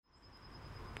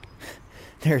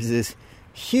there's this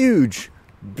huge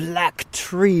black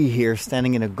tree here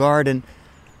standing in a garden,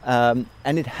 and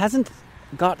it hasn't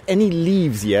got any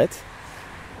leaves yet.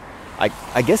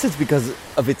 I guess it's because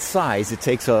of its size. It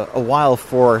takes a while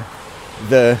for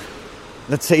the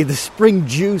spring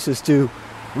juices to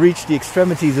reach the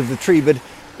extremities of the tree, but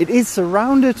it is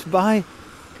surrounded by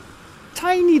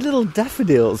tiny little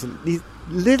daffodils, these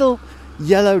little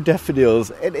yellow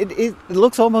daffodils. It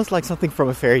looks almost like something from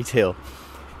a fairy tale.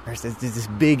 There's this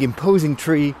big imposing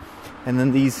tree, and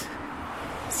then these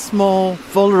small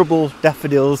vulnerable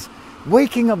daffodils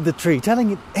waking up the tree,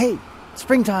 telling it, hey,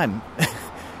 springtime,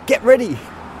 get ready.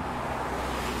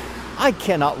 I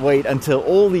cannot wait until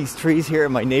all these trees here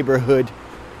in my neighborhood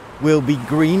will be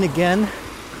green again.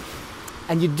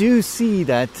 And you do see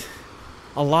that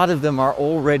a lot of them are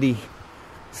already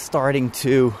starting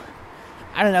to,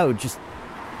 I don't know, just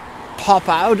pop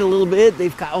out a little bit.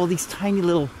 They've got all these tiny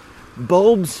little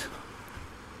bulbs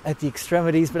at the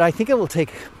extremities, but I think it will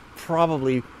take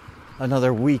probably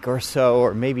another week or so,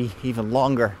 or maybe even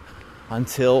longer,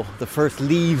 until the first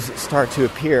leaves start to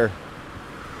appear.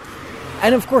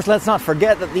 And of course, let's not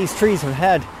forget that these trees have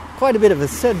had quite a bit of a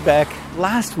setback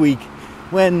last week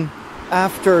when,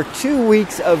 after 2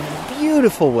 weeks of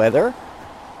beautiful weather,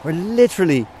 where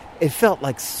literally it felt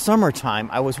like summertime,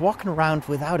 I was walking around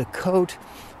without a coat.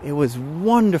 It was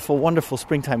wonderful, wonderful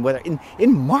springtime weather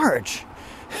in March.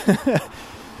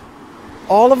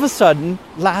 All of a sudden,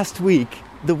 last week,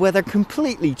 the weather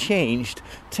completely changed.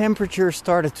 Temperatures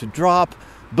started to drop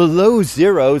below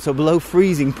zero, so below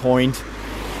freezing point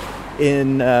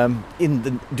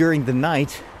during the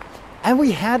night, and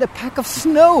we had a pack of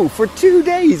snow for 2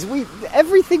 days.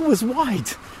 Everything was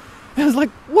white. And I was like,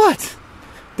 what?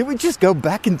 Did we just go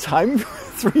back in time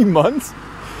for 3 months?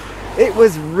 It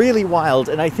was really wild,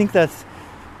 and I think that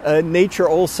nature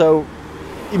also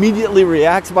immediately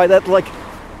reacts by that.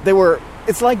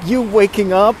 It's like you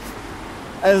waking up,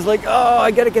 and it's like, oh,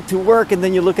 I gotta get to work, and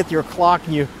then you look at your clock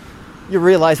and you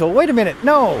realize, well, wait a minute,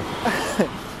 no,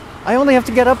 I only have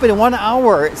to get up in 1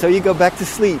 hour, so you go back to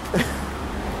sleep.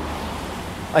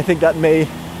 I think that may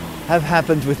have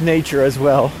happened with nature as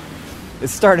well. It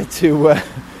started to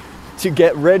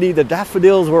get ready. The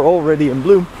daffodils were already in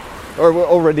bloom, or were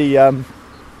already out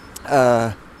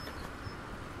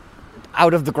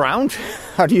of the ground.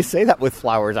 How do you say that with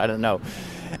flowers? I don't know.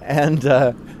 And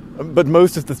but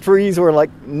most of the trees were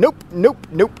like, nope.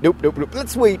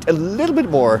 Let's wait a little bit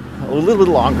more, a little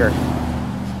bit longer.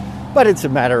 But it's a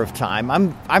matter of time.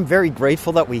 I'm very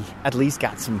grateful that we at least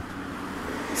got some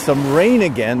rain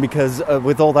again, because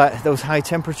with all those high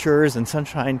temperatures and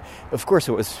sunshine, of course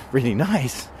it was really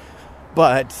nice.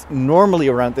 But normally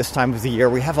around this time of the year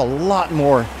we have a lot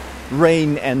more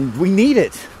rain, and we need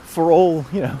it for all,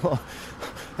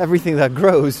 everything that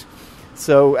grows.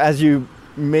 So as you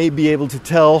may be able to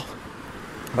tell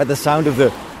by the sound of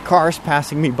the cars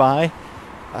passing me by,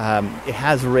 it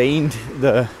has rained.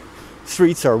 The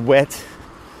streets are wet,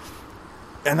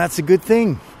 and that's a good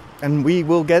thing. And we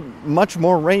will get much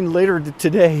more rain later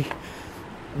today.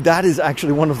 That is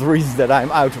actually one of the reasons that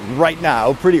I'm out right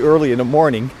now, pretty early in the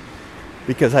morning,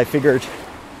 because I figured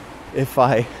if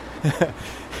I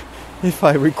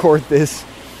record this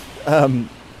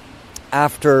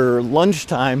after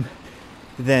lunchtime,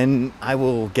 then I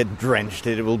will get drenched.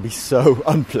 It will be so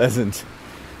unpleasant.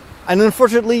 And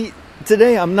unfortunately,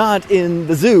 today I'm not in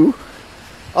the zoo.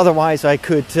 Otherwise, I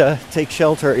could take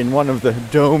shelter in one of the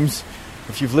domes.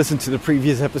 If you've listened to the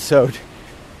previous episode,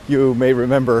 you may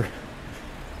remember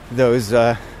those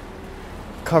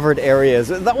covered areas.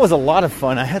 That was a lot of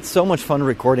fun. I had so much fun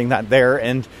recording that there,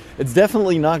 and it's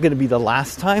definitely not going to be the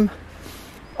last time.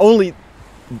 Only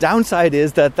downside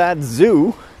is that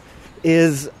zoo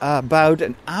is about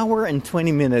an hour and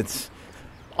 20 minutes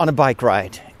on a bike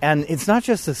ride. And it's not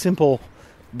just a simple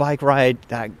bike ride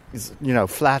that is,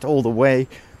 flat all the way.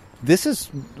 This is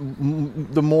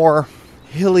the more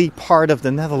hilly part of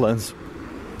the Netherlands.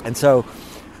 And so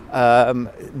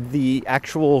the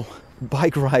actual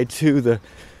bike ride to the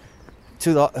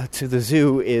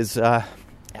zoo is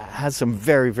has some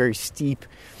very, very steep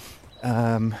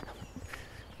not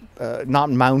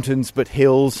mountains but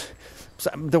hills. So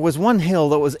there was one hill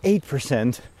that was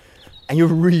 8%, and you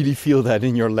really feel that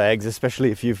in your legs,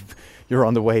 especially if you're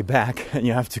on the way back and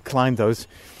you have to climb those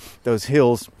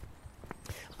hills.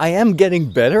 I am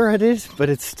getting better at it, but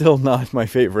it's still not my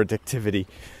favorite activity.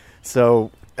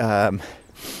 So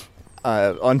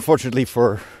unfortunately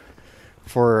for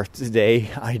today,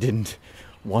 I didn't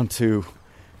want to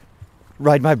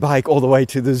ride my bike all the way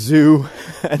to the zoo,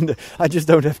 and I just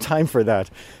don't have time for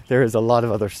that. There is a lot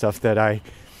of other stuff that I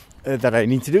that I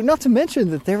need to do. Not to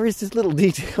mention that there is this little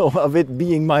detail of it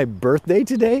being my birthday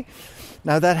today.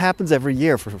 Now that happens every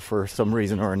year for some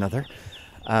reason or another.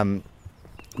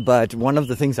 But one of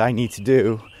the things I need to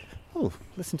do... Oh,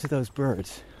 listen to those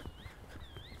birds.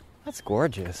 That's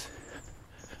gorgeous.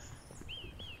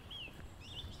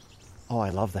 Oh, I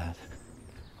love that.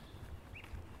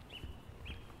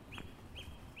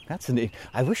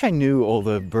 I wish I knew all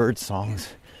the bird songs.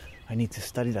 I need to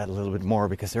study that a little bit more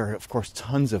because there are, of course,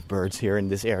 tons of birds here in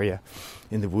this area,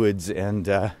 in the woods and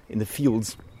in the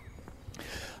fields.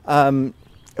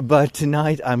 But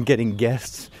tonight I'm getting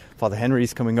guests. Father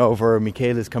Henry's coming over,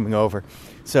 Michaela's coming over.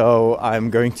 So I'm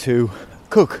going to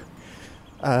cook.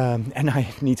 And I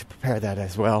need to prepare that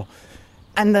as well.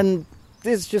 And then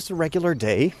it's just a regular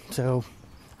day. So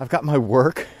I've got my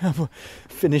work. I'm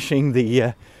finishing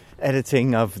the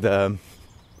editing of the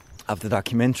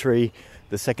documentary,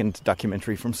 the second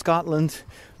documentary from Scotland.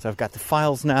 So I've got the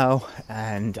files now,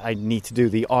 and I need to do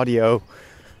the audio,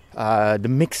 the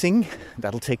mixing.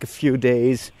 That'll take a few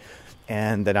days,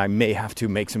 and then I may have to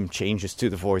make some changes to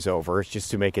the voiceover just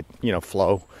to make it,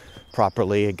 flow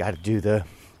properly. I got to do the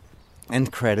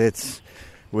end credits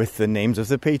with the names of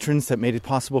the patrons that made it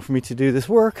possible for me to do this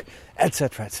work,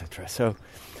 etc., etc. So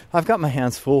I've got my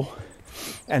hands full.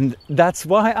 And that's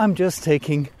why I'm just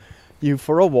taking you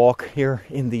for a walk here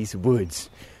in these woods.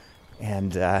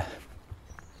 And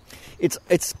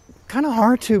it's kind of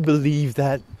hard to believe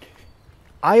that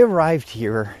I arrived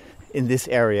here in this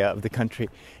area of the country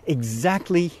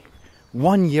exactly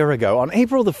 1 year ago. On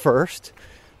April the 1st,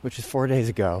 which is 4 days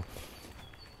ago,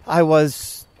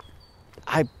 that's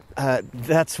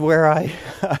where I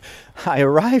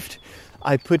arrived.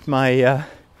 I put my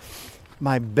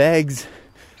bags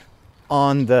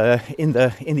in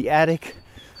the attic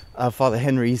of Father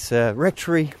Henry's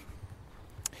rectory,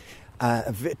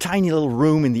 a tiny little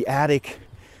room in the attic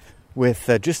with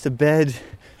just a bed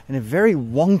and a very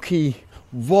wonky,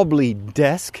 wobbly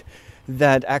desk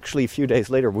that actually a few days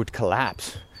later would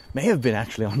collapse. May have been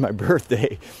actually on my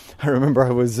birthday. I remember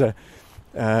I was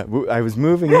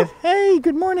moving it. Hey,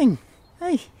 good morning.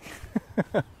 Hey.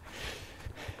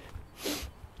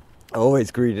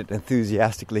 Always greeted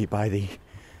enthusiastically by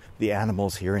the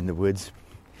animals here in the woods.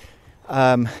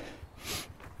 So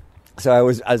I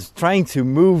was trying to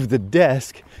move the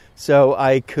desk so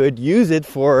I could use it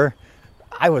for...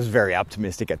 I was very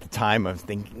optimistic at the time. I was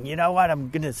thinking, you know what, I'm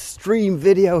going to stream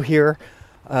video here.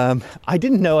 I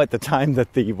didn't know at the time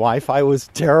that the Wi-Fi was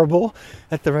terrible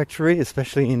at the rectory,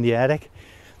 especially in the attic.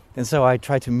 And so I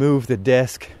tried to move the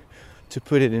desk to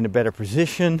put it in a better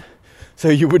position so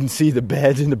you wouldn't see the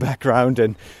bed in the background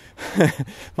and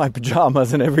my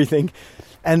pajamas and everything.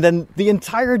 And then the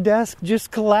entire desk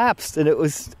just collapsed, and it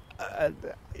was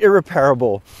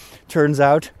irreparable. Turns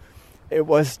out it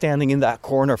was standing in that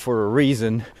corner for a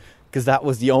reason, because that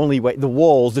was the only way.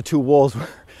 The two walls were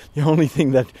the only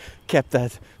thing that kept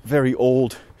that very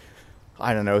old,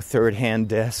 third-hand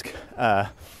desk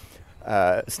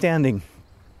standing.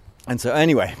 And so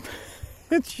anyway,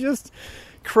 it's just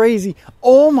crazy.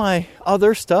 All my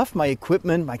other stuff, my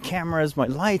equipment, my cameras, my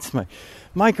lights, my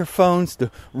microphones, the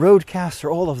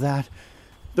Rodecaster, all of that,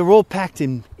 they're all packed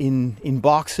in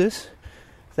boxes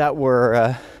that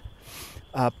were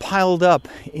piled up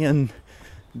in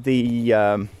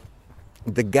the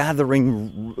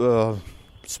gathering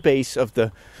space of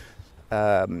the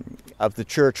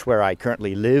church where I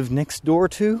currently live next door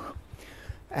to.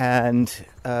 And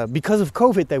because of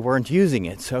COVID, they weren't using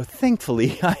it. So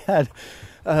thankfully, I had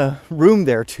room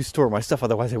there to store my stuff.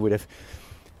 Otherwise, I would have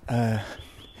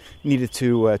needed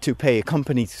to pay a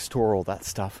company to store all that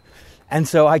stuff. And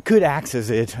so I could access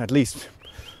it, at least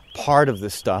part of the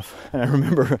stuff. And I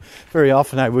remember very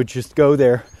often I would just go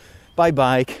there by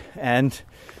bike and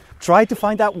try to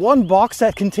find that one box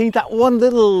that contained that one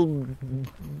little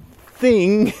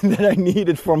thing that I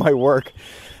needed for my work.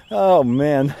 Oh,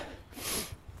 man.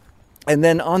 And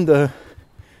then on the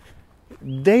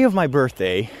day of my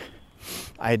birthday,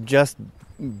 I had just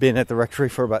been at the rectory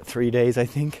for about 3 days, I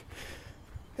think.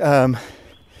 In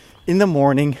the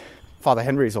morning, Father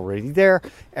Henry is already there,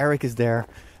 Eric is there,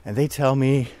 and they tell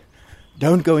me,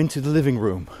 don't go into the living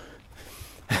room.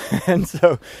 And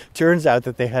so turns out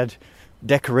that they had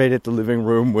decorated the living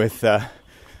room with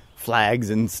flags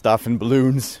and stuff and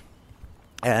balloons.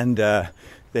 And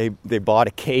they bought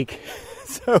a cake.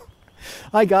 So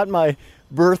I got my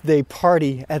birthday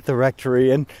party at the rectory,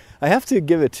 and I have to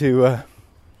give it to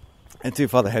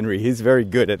Father Henry. He's very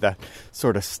good at that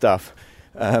sort of stuff.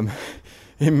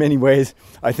 In many ways,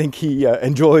 I think he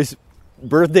enjoys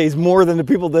birthdays more than the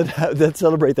people that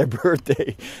celebrate their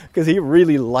birthday, because he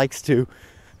really likes to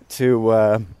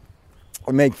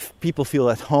or make people feel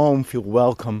at home, feel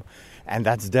welcome, and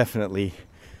that's definitely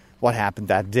what happened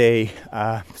that day.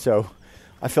 So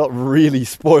I felt really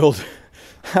spoiled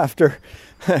after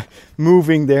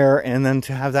moving there, and then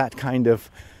to have that kind of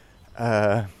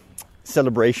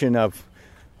celebration of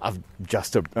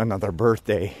just another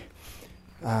birthday.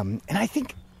 And I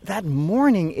think that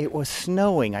morning it was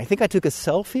snowing. I think I took a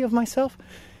selfie of myself,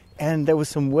 and there was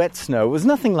some wet snow. It was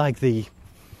nothing like the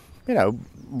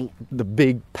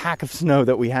big pack of snow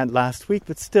that we had last week,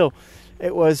 but still,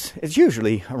 it's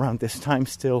usually around this time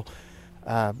still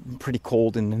pretty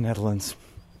cold in the Netherlands.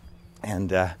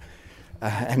 And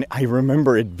I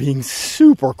remember it being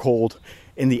super cold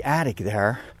in the attic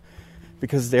there,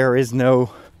 because there is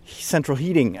no central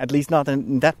heating, at least not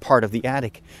in that part of the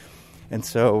attic. And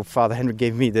so Father Hendrik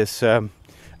gave me this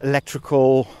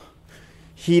electrical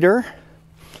heater,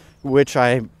 which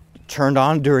I turned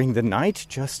on during the night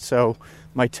just so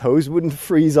my toes wouldn't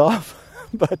freeze off.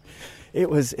 But it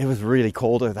was really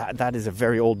cold. That is a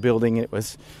very old building. It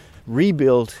was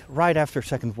rebuilt right after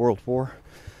Second World War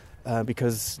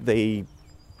because they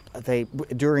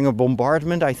during a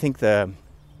bombardment, I think the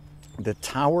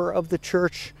tower of the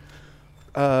church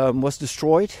was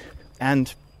destroyed,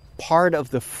 and part of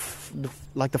the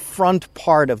front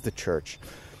part of the church,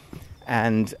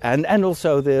 and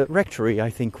also the rectory, I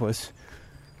think, was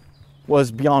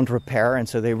beyond repair, and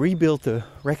so they rebuilt the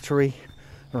rectory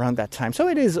around that time. So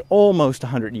it is almost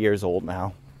 100 years old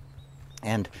now,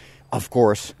 and of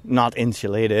course not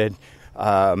insulated,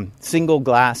 single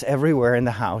glass everywhere in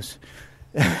the house.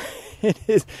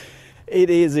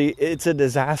 It's a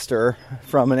disaster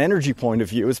from an energy point of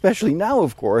view, especially now,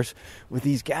 of course, with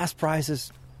these gas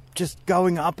prices just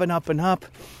going up and up and up.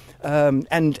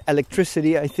 And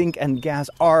electricity, I think, and gas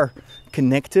are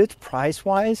connected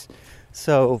price-wise.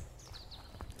 So,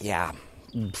 yeah,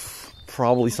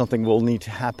 probably something will need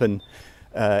to happen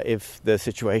if the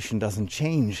situation doesn't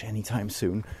change anytime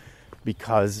soon,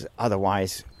 because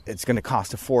otherwise it's going to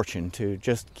cost a fortune to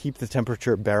just keep the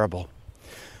temperature bearable.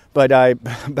 But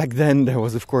back then there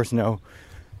was, of course, no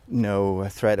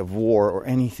threat of war or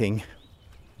anything.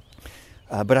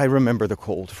 But I remember the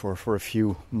cold for a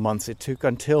few months. It took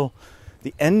until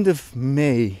the end of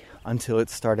May until it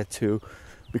started to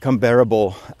become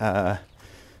bearable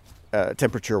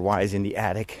temperature-wise in the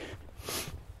attic.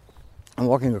 I'm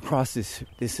walking across this.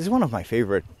 This is one of my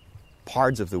favorite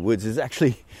parts of the woods. It's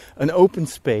actually an open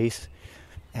space,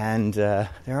 and there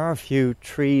are a few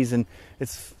trees, and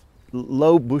it's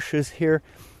low bushes here,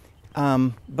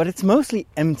 but it's mostly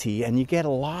empty, and you get a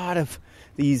lot of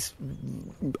these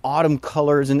autumn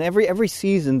colors, and every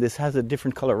season this has a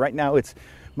different color. Right now it's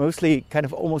mostly kind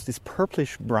of almost this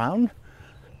purplish brown,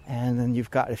 and then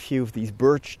you've got a few of these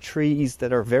birch trees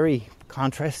that are very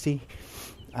contrasty.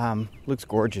 Looks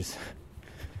gorgeous.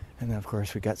 And then of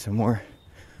course we got some more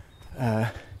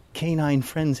canine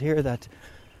friends here that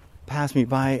pass me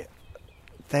by.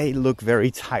 They look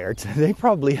very tired. They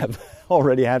probably have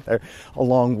already had a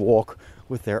long walk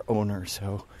with their owner,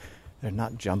 so they're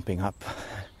not jumping up,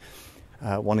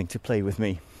 wanting to play with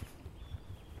me.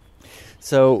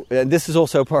 So this is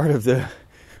also part of the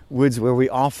woods where we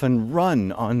often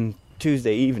run on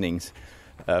Tuesday evenings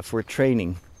for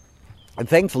training. And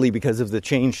thankfully, because of the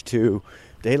change to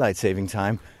daylight saving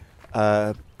time,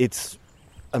 it's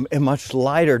a much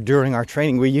lighter during our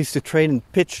training. We used to train in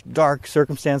pitch dark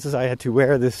circumstances. I had to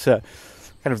wear this kind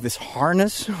of this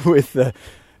harness with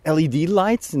LED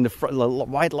lights in the front,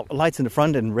 white lights in the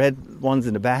front and red ones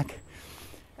in the back,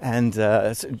 and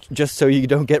just so you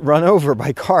don't get run over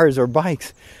by cars or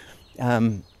bikes.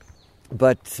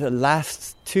 But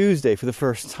last Tuesday, for the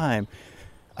first time,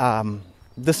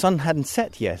 the sun hadn't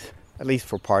set yet, at least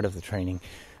for part of the training,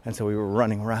 and so we were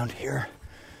running around here.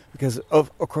 Because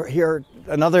of course, here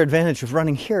another advantage of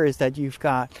running here is that you've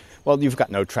got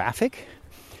no traffic,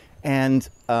 and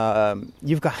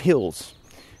you've got hills,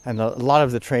 and a lot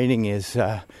of the training is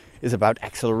about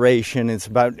acceleration. It's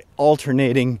about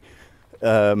alternating,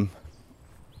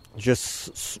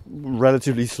 just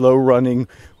relatively slow running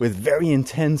with very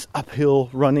intense uphill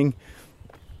running,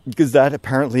 because that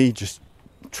apparently just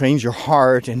trains your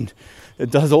heart and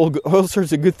it does all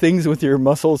sorts of good things with your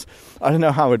muscles. I don't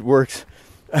know how it works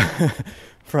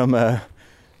from a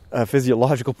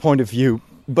physiological point of view,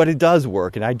 but it does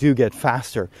work, and I do get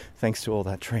faster thanks to all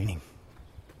that training.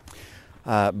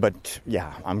 But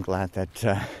yeah, I'm glad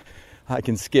that I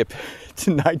can skip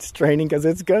tonight's training, because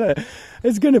it's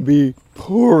gonna be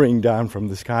pouring down from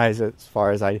the skies as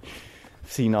far as I've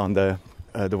seen on the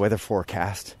weather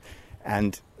forecast.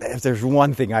 And if there's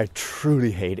one thing I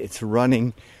truly hate, it's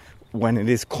running when it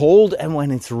is cold and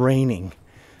when it's raining.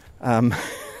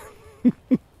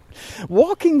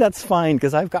 Walking, that's fine,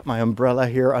 because I've got my umbrella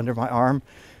here under my arm,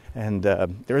 and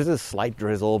there is a slight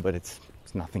drizzle, but it's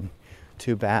nothing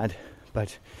too bad.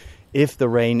 But if the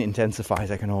rain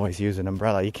intensifies, I can always use an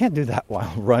umbrella. You can't do that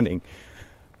while running.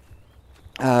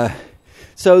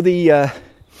 So the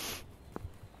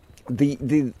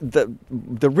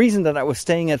reason that I was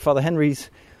staying at Father Henry's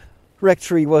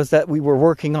rectory was that we were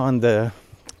working on the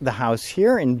house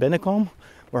here in Bennekom,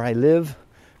 where I live,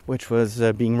 which was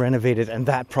being renovated, and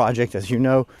that project, as you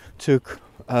know, took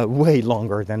way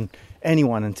longer than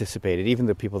anyone anticipated. Even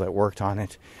the people that worked on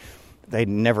it, they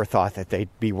never thought that they'd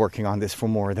be working on this for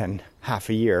more than half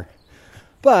a year.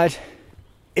 But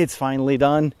it's finally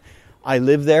done. I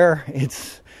live there.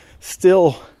 It's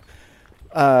still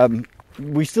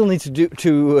we still need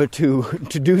to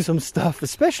do some stuff,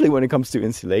 especially when it comes to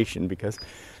insulation, because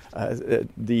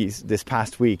this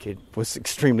past week it was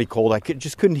extremely cold. I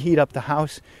just couldn't heat up the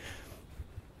house,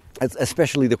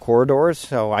 especially the corridors.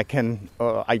 So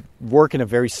I work in a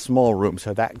very small room,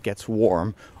 so that gets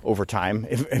warm over time,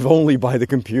 if only by the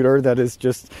computer that is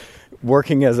just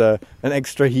working as an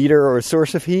extra heater or a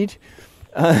source of heat.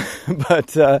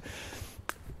 But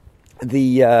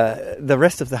the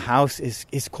rest of the house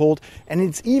is cold, and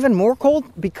it's even more cold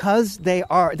because they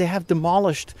have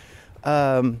demolished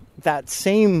that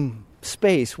same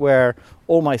space where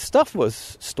all my stuff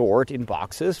was stored in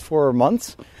boxes for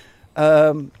months.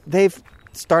 They've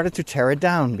started to tear it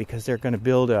down because they're going to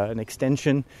build an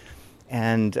extension,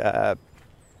 and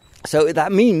so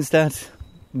that means that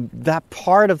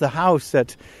part of the house,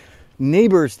 that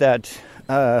neighbors, that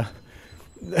that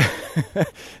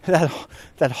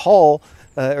hall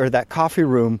or that coffee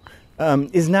room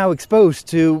is now exposed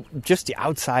to just the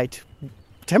outside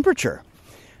temperature.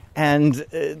 And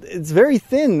it's very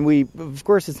thin. Of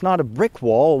course, it's not a brick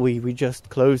wall. We just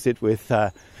closed it with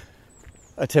a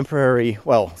temporary,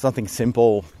 something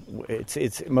simple.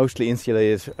 It's mostly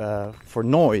insulated for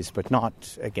noise, but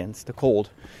not against the cold.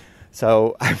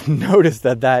 So I've noticed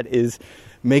that is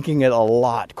making it a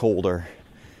lot colder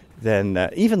than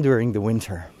even during the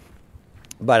winter.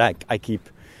 But I keep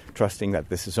trusting that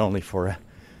this is only for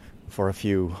a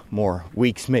few more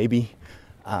weeks, maybe,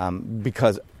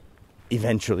 because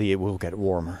eventually it will get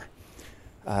warmer,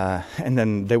 and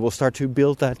then they will start to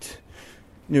build that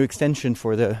new extension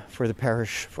for the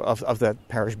parish of that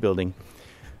parish building.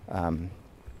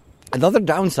 Another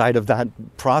downside of that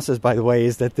process, by the way,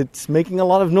 is that it's making a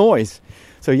lot of noise.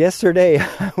 So yesterday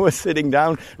I was sitting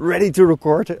down ready to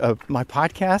record my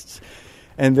podcasts,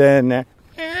 and then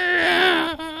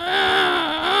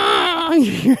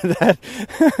you hear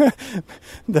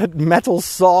that metal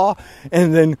saw,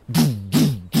 and then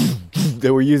they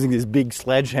were using this big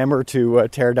sledgehammer to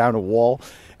tear down a wall,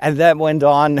 and that went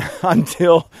on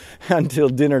until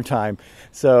dinner time.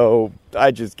 So I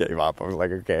just gave up. I was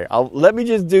like, okay, let me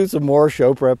just do some more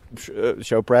show prep,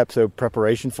 so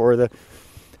preparation for the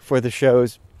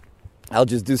shows. I'll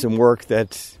just do some work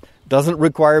that doesn't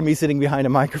require me sitting behind a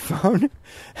microphone,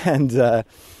 and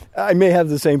I may have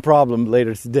the same problem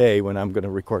later today when I'm going to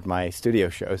record my studio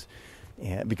shows,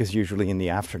 because usually in the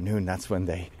afternoon that's when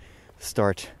they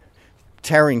start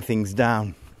tearing things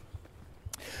down.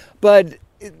 But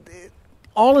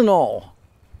all in all,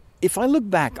 if I look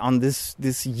back on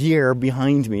this year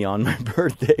behind me on my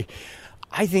birthday,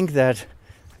 I think that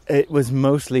it was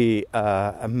mostly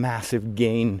a massive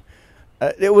gain.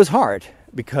 It was hard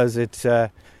because it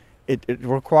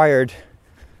required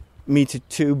me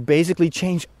to basically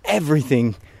change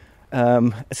everything,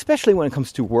 especially when it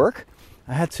comes to work.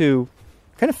 I had to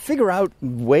kind of figure out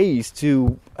ways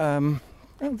to...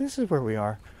 this is where we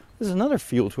are. This is another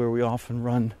field where we often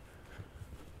run.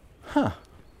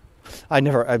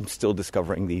 I'm still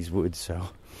discovering these woods, so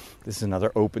this is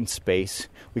another open space.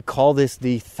 We call this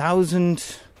the 1,000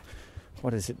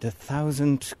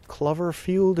 clover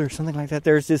field or something like that.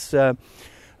 There's this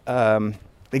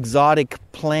exotic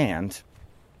plant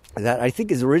that I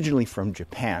think is originally from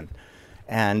Japan,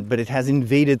 but it has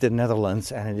invaded the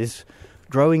Netherlands, and it is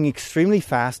growing extremely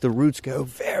fast. The roots go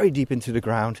very deep into the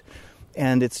ground,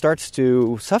 and it starts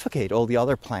to suffocate all the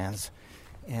other plants.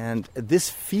 And this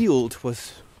field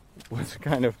was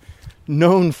kind of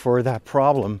known for that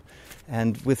problem.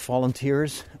 And with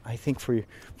volunteers, I think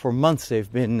for months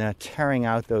they've been tearing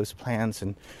out those plants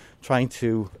and trying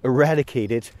to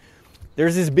eradicate it.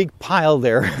 There's this big pile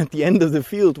there at the end of the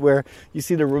field where you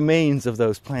see the remains of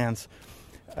those plants.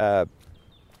 And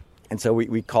so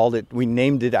we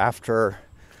named it after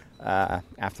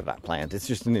that plant. It's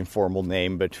just an informal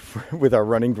name, but with our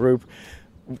running group,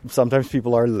 sometimes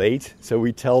people are late, so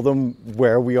we tell them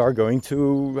where we are going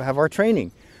to have our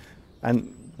training.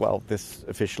 And well, this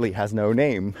officially has no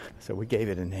name, so we gave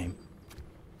it a name.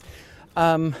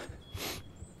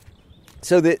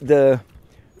 So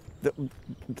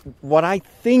what I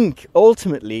think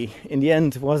ultimately, in the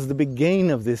end, was the big gain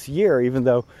of this year, even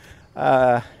though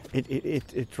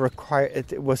it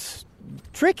was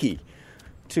tricky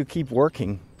to keep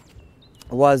working,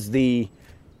 was the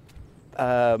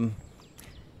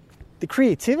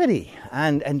creativity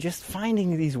and just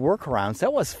finding these workarounds.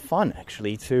 That was fun,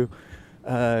 actually, to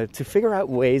figure out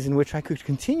ways in which I could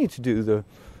continue to do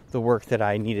the work that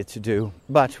I needed to do,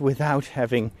 but without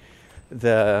having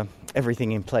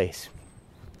everything in place.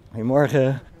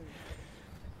 Goedemorgen.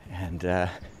 And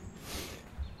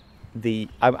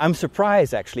I'm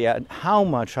surprised actually at how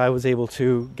much I was able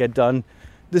to get done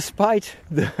despite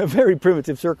the very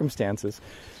primitive circumstances.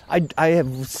 I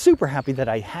am super happy that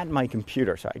I had my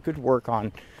computer, so I could work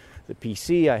on the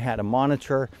PC. I had a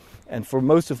monitor, and for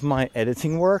most of my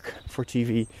editing work for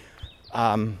TV,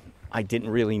 I didn't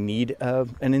really need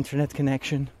an internet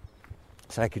connection,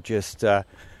 so I could just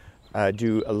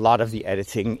do a lot of the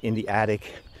editing in the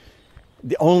attic.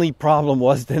 The only problem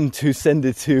was then to send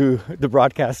it to the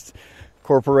broadcast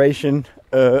corporation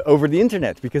over the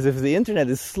internet, because if the internet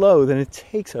is slow, then it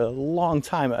takes a long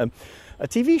time. A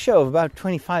TV show of about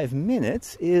 25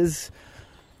 minutes it's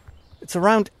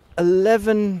around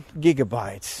 11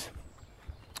 gigabytes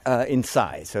in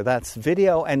size. So that's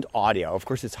video and audio. Of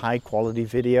course, it's high quality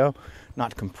video,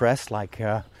 not compressed like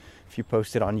if you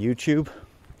post it on YouTube.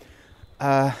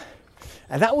 And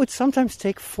that would sometimes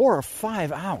take 4 or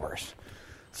 5 hours.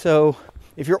 So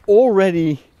if you're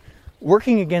already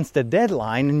working against a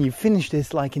deadline and you finish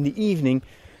this like in the evening,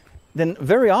 then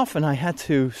very often I had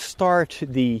to start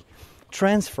the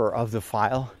transfer of the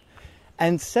file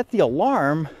and set the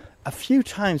alarm a few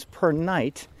times per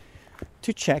night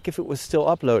to check if it was still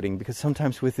uploading, because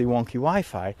sometimes with the wonky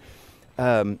Wi-Fi,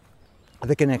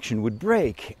 the connection would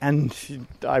break, and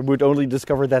I would only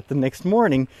discover that the next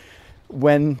morning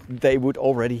when they would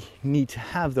already need to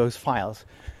have those files.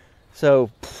 So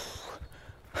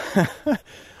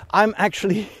I'm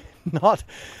actually not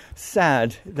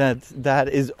sad that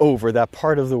is over. That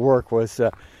part of the work was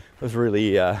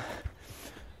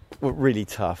really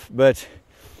tough. But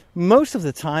most of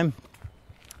the time,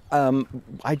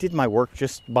 I did my work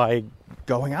just by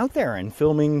going out there and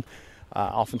filming.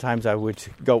 Oftentimes I would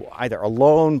go either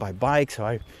alone, by bike. So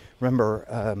I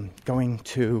remember going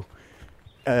to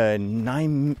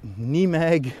Nijmegen,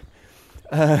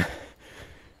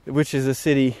 which is a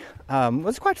city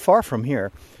was quite far from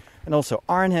here, and also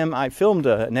Arnhem. I filmed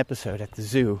an episode at the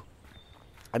zoo,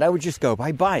 and I would just go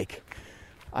by bike.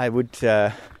 I would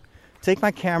take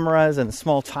my cameras and a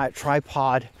small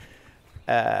tripod,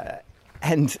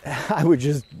 and I would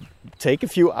just take a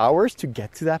few hours to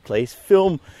get to that place,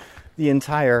 film the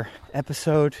entire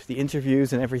episode, the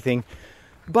interviews and everything,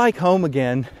 bike home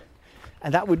again,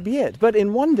 and that would be it. But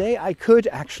in one day I could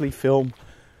actually film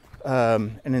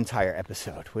an entire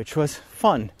episode, which was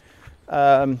fun.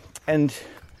 And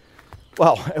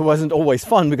well, it wasn't always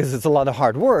fun because it's a lot of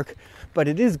hard work, but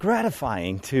it is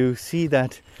gratifying to see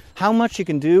that how much you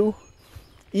can do,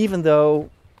 even though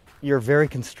you're very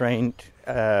constrained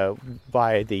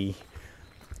by the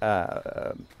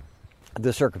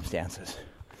circumstances.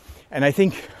 And I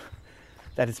think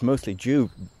that it's mostly due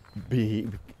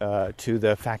to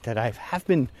the fact that I have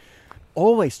been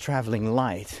always traveling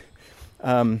light.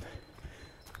 Some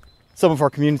of our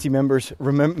community members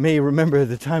may remember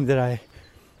the time that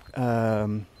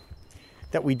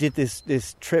that we did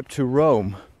this trip to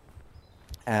Rome,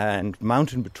 and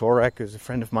Mountain Batorek is a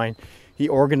friend of mine. He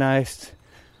organized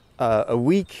a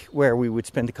week where we would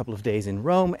spend a couple of days in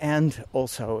Rome and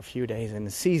also a few days in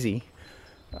Assisi.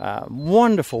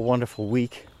 Wonderful, wonderful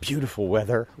week. Beautiful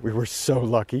weather. We were so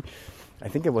lucky. I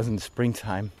think it was in the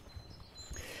springtime.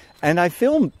 And I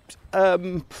filmed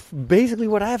basically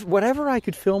whatever I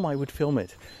could film, I would film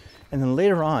it. And then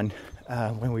later on,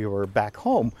 when we were back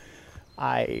home,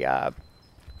 I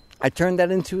turned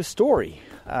that into a story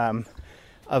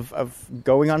of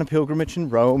going on a pilgrimage in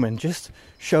Rome and just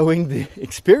showing the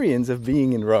experience of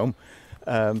being in Rome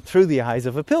through the eyes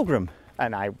of a pilgrim.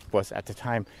 And I was at the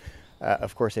time,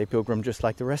 of course, a pilgrim just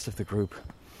like the rest of the group.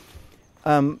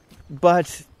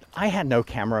 But I had no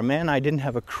cameraman. I didn't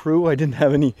have a crew. I didn't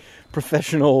have any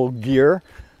professional gear.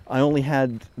 I only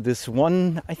had this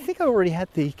one. I think I already had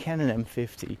the Canon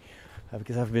M50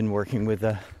 because I've been working with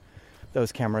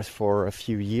those cameras for a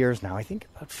few years now. I think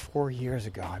about 4 years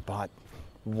ago I bought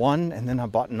one, and then I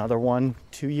bought another one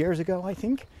 2 years ago, I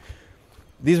think.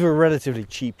 These were relatively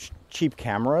cheap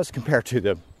cameras compared to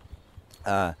the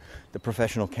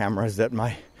professional cameras that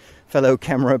my fellow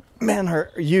cameramen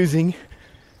are using.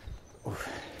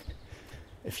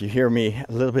 if you hear me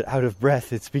a little bit out of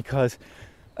breath, it's because,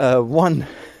 one,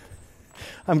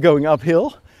 I'm going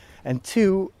uphill, and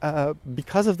two,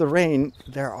 because of the rain,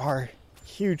 there are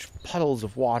huge puddles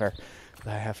of water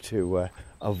that I have to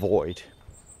avoid.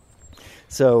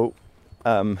 So,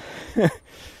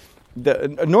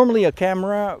 normally a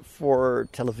camera for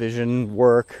television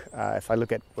work, if I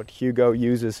look at what Hugo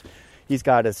uses, he's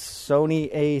got a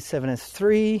Sony A7S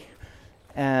III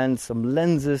and some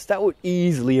lenses that would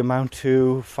easily amount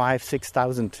to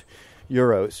 5,000-6,000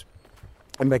 euros.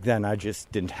 And back then I just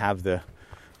didn't have the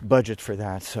budget for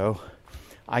that, so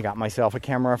I got myself a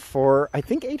camera for I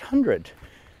think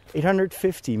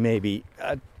 850 maybe,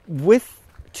 with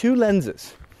 2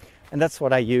 lenses, and that's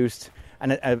what I used,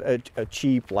 and a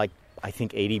cheap, like I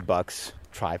think $80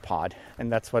 tripod, and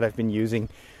that's what I've been using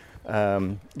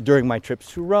during my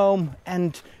trips to Rome.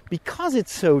 And because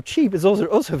it's so cheap, it's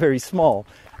also very small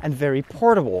and very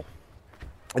portable.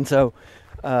 And so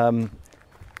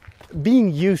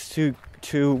being used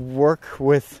to work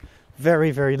with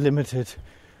very, very limited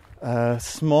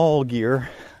small gear.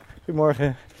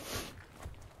 Goedemorgen.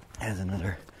 There's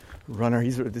another runner.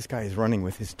 This guy is running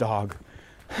with his dog.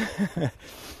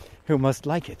 Who must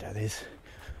like it, that is.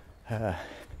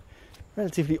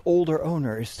 Relatively older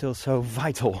owner is still so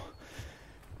vital.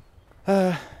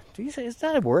 Do you say, is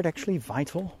that a word actually,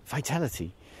 vital?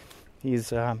 Vitality. He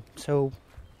is so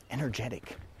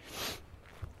energetic.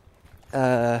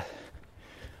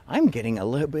 I'm getting a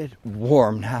little bit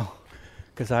warm now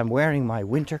because I'm wearing my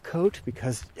winter coat,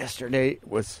 because yesterday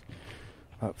was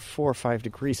 4 or 5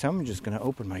 degrees. So I'm just going to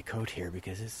open my coat here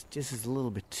because this is a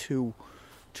little bit too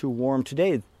warm.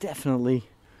 Today, definitely,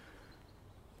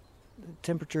 the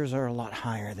temperatures are a lot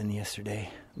higher than yesterday.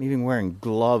 I'm even wearing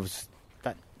gloves.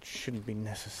 That shouldn't be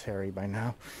necessary by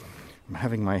now. I'm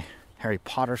having my Harry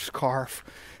Potter scarf.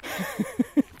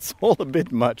 It's all a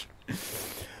bit much.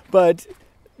 But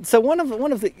so one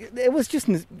of the it was just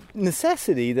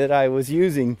necessity that I was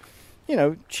using,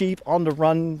 cheap on the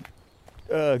run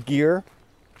gear.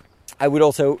 I would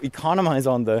also economize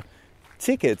on the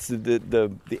tickets,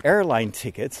 the airline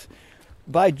tickets,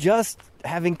 by just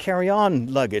having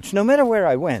carry-on luggage, no matter where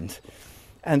I went.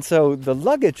 And so the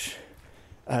luggage,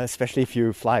 especially if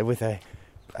you fly with a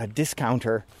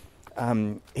discounter,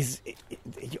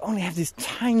 you only have this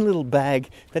tiny little bag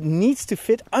that needs to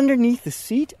fit underneath the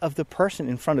seat of the person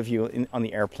in front of you on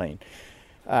the airplane.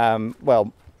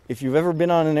 Well, if you've ever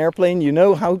been on an airplane, you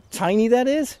know how tiny that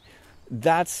is.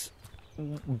 That's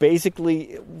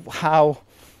basically how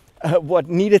what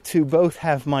needed to both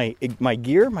have my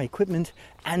gear, my equipment,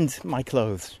 and my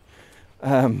clothes,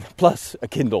 plus a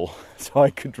Kindle, so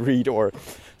I could read, or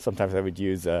sometimes I would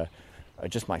use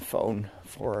just my phone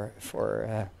for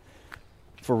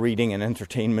reading and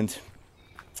entertainment.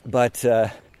 But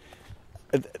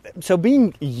so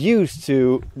being used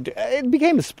to, it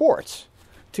became a sport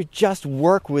to just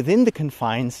work within the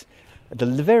confines, the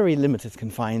very limited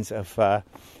confines of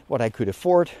what I could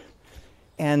afford.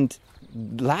 And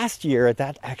last year,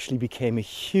 that actually became a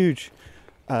huge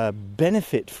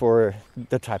benefit for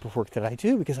the type of work that I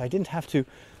do, because I didn't have to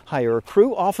hire a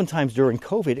crew. Oftentimes during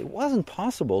COVID, it wasn't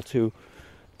possible to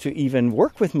even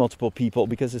work with multiple people,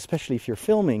 because especially if you're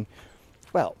filming,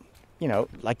 well,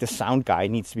 like the sound guy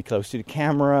needs to be close to the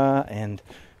camera, and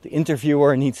the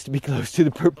interviewer needs to be close to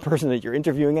the person that you're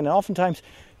interviewing, and oftentimes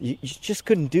you just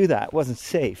couldn't do that. It wasn't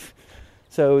safe.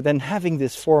 So then having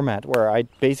this format where I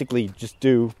basically just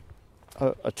do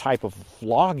a type of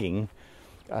vlogging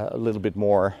a little bit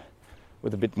more,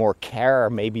 with a bit more care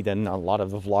maybe than a lot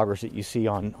of the vloggers that you see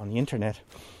on the internet,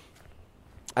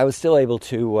 I was still able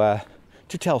to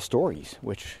tell stories,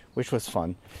 which was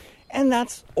fun. And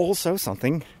that's also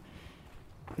something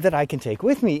that I can take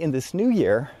with me in this new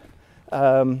year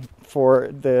for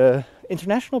the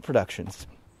international productions.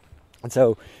 And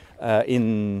so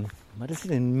in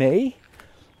May,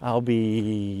 I'll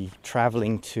be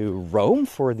traveling to Rome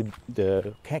for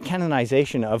the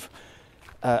canonization of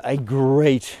a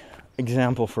great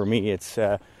example for me. It's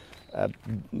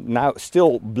now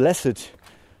still blessed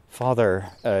Father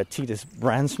Titus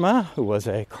Brandsma, who was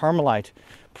a Carmelite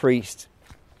priest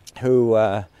who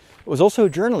was also a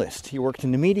journalist. He worked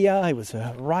in the media, he was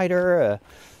a writer,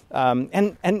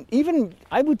 and even,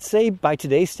 I would say, by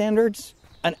today's standards,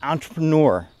 an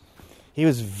entrepreneur. He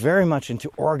was very much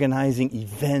into organizing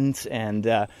events,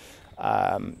 and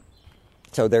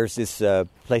so there's this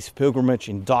place of pilgrimage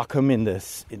in Dockham in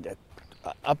the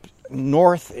up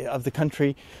north of the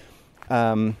country,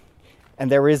 and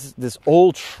there is this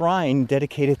old shrine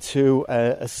dedicated to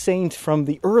a saint from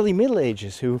the early Middle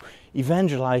Ages who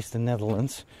evangelized the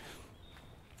Netherlands,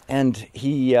 and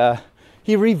he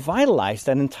he revitalized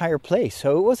that entire place.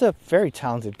 So it was a very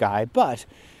talented guy, but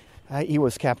he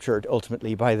was captured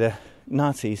ultimately by the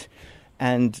Nazis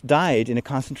and died in a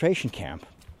concentration camp.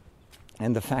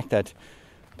 And the fact that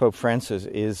Pope Francis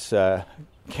is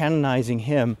canonizing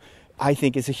him, I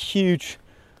think, is a huge.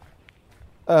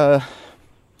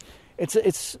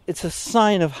 It's a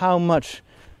sign of how much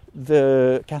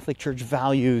the Catholic Church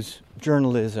values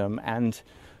journalism and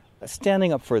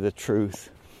standing up for the truth.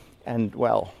 And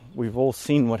well, we've all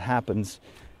seen what happens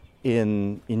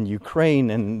in Ukraine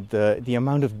and the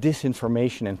amount of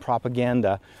disinformation and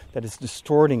propaganda that is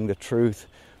distorting the truth,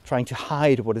 trying to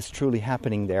hide what is truly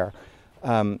happening there.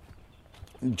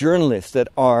 Journalists that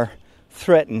are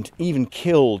threatened, even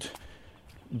killed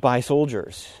by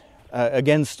soldiers,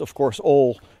 against, of course,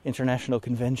 all international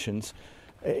conventions.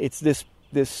 It's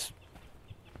this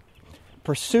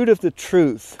pursuit of the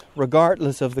truth,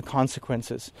 regardless of the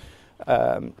consequences,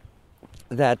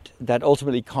 that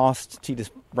ultimately cost Titus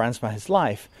Brandsma his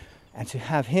life, and to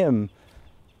have him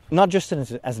not just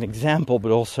as an example,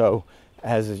 but also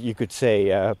as, you could say,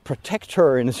 a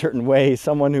protector in a certain way,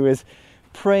 someone who is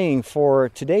praying for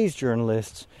today's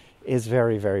journalists, is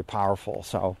very, very powerful.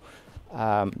 So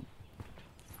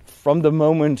from the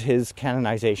moment his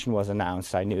canonization was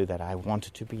announced, I knew that I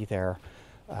wanted to be there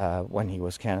when he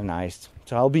was canonized.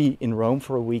 So I'll be in Rome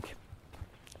for a week,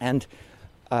 and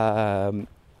I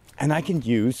can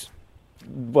use,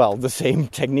 well, the same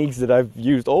techniques that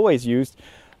I've always used,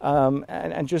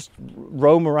 and just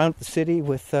roam around the city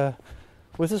with a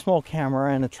small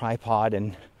camera and a tripod,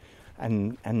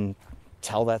 and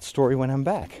tell that story when I'm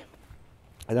back.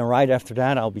 And then right after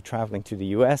that, I'll be traveling to the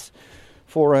US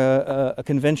for a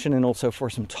convention and also for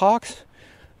some talks.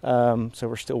 So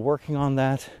we're still working on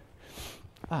that.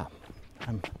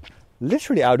 I'm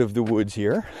literally out of the woods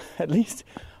here. At least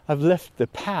I've left the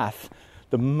path,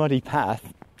 the muddy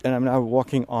path, and I'm now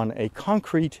walking on a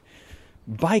concrete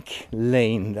bike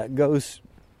lane that goes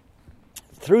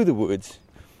through the woods.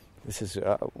 This is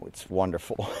it's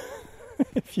wonderful.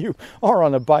 If you are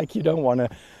on a bike, you don't want to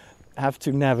have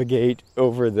to navigate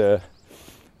over the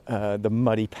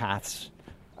muddy paths,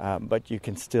 but you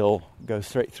can still go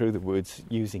straight through the woods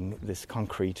using these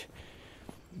concrete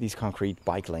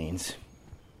bike lanes.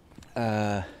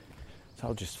 So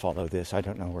I'll just follow this. I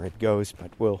don't know where it goes, but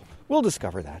we'll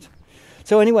discover that.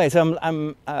 So, anyways,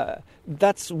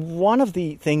 that's one of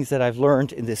the things that I've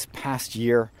learned in this past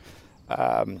year.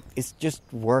 Is just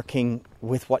working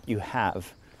with what you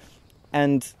have,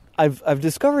 and I've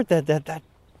discovered that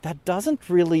doesn't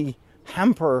really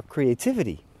hamper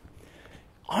creativity.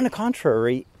 On the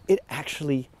contrary, it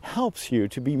actually helps you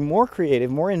to be more creative,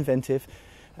 more inventive.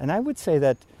 And I would say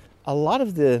that a lot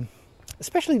of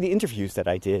especially the interviews that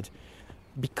I did,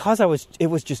 because it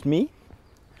was just me.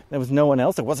 There was no one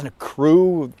else. There wasn't a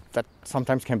crew that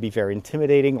sometimes can be very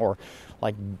intimidating, or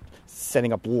like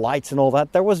setting up lights and all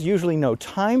that. There was usually no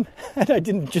time, and I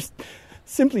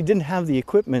simply didn't have the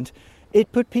equipment.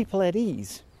 It put people at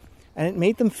ease, and it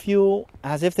made them feel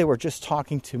as if they were just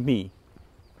talking to me.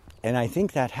 And I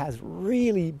think that has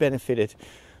really benefited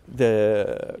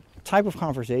the type of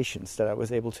conversations that I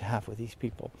was able to have with these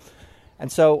people.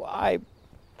 And so I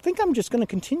think I'm just going to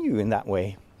continue in that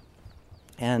way.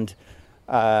 And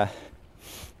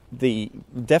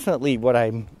definitely what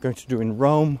I'm going to do in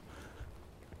Rome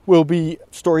will be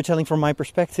storytelling from my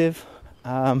perspective.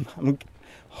 I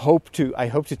hope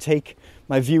to take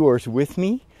my viewers with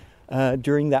me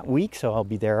during that week, so I'll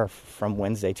be there from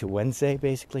Wednesday to Wednesday,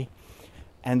 basically.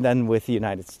 And then with the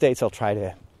United States, I'll try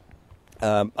to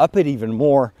up it even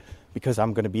more, because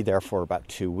I'm going to be there for about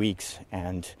 2 weeks,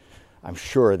 and I'm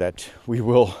sure that we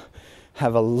will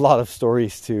have a lot of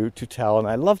stories to tell. And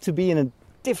I love to be in a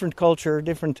different culture,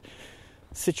 different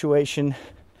situation,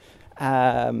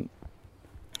 and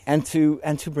to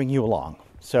bring you along.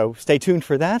 So stay tuned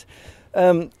for that.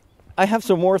 I have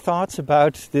some more thoughts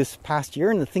about this past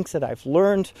year and the things that I've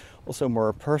learned, also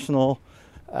more personal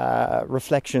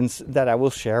reflections that I will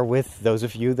share with those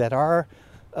of you that are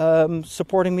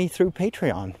supporting me through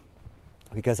Patreon.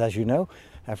 Because as you know,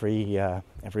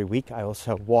 every week I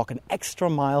also walk an extra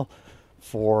mile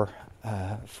for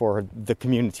the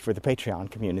community, for the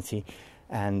Patreon community.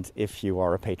 And if you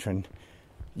are a patron,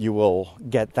 you will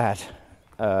get that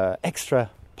extra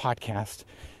podcast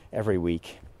every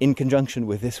week in conjunction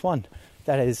with this one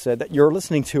that you're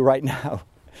listening to right now.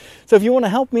 So if you want to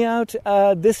help me out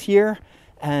this year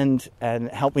and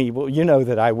help me, well, you know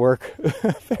that I work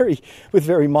with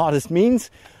very modest means,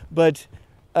 but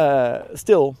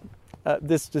still,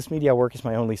 this media work is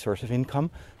my only source of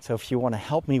income. So if you want to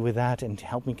help me with that and to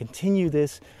help me continue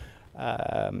this,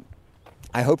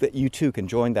 I hope that you too can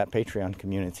join that Patreon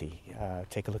community.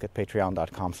 Take a look at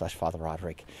patreon.com/Father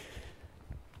Roderick.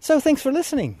 So thanks for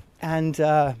listening. And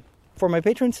for my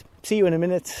patrons, see you in a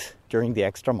minute during the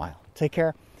Extra Mile. Take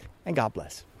care and God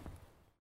bless.